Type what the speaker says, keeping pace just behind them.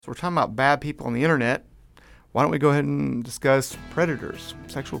So we're talking about bad people on the internet. Why don't we go ahead and discuss predators,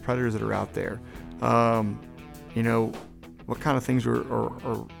 sexual predators that are out there? What kind of things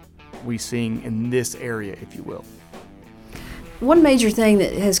are we seeing in this area, if you will? One major thing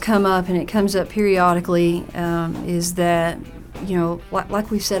that has come up, and it comes up periodically, is that, like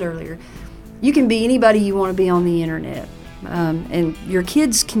we said earlier, you can be anybody you want to be on the internet. And your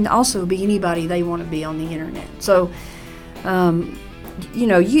kids can also be anybody they want to be on the internet. So,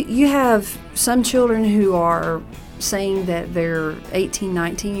 you have some children who are saying that they're 18,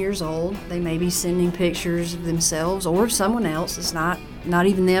 19 years old. They may be sending pictures of themselves or someone else. It's not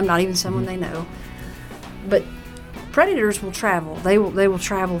even them, not even someone they know. But predators will travel. They will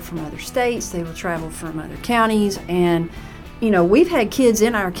travel from other states. They will travel from other counties. And, we've had kids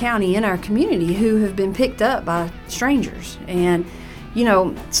in our county, in our community, who have been picked up by strangers. And,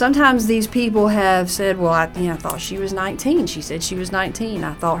 sometimes these people have said, well, I thought she was 19. She said she was 19.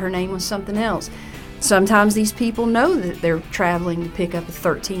 I thought her name was something else. Sometimes these people know that they're traveling to pick up a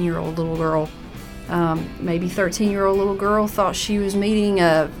 13-year-old little girl. Maybe 13-year-old little girl thought she was meeting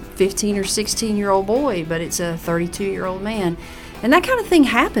a 15 or 16-year-old boy, but it's a 32-year-old man. And that kind of thing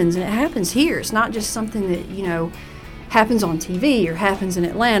happens, and it happens here. It's not just something that, happens on TV or happens in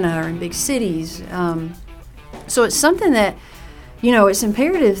Atlanta or in big cities. So it's something that, it's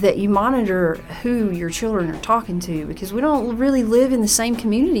imperative that you monitor who your children are talking to, because we don't really live in the same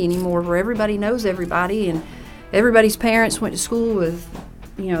community anymore where everybody knows everybody and everybody's parents went to school with,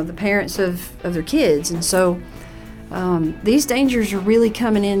 the parents of their kids. And so these dangers are really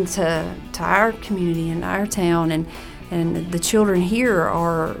coming into our community and our town, and the children here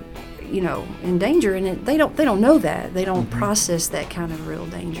are, in danger, and they don't know that. They don't process that kind of real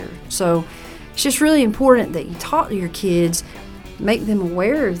danger. So it's just really important that you talk to your kids, make them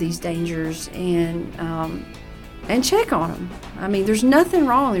aware of these dangers, and check on them. I mean, there's nothing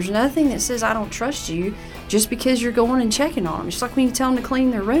wrong. There's nothing that says I don't trust you just because you're going and checking on them. It's like when you tell them to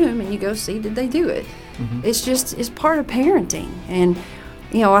clean their room and you go see, did they do it? It's part of parenting. And,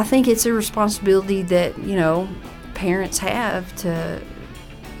 I think it's a responsibility that, parents have to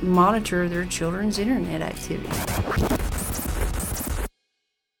monitor their children's internet activity.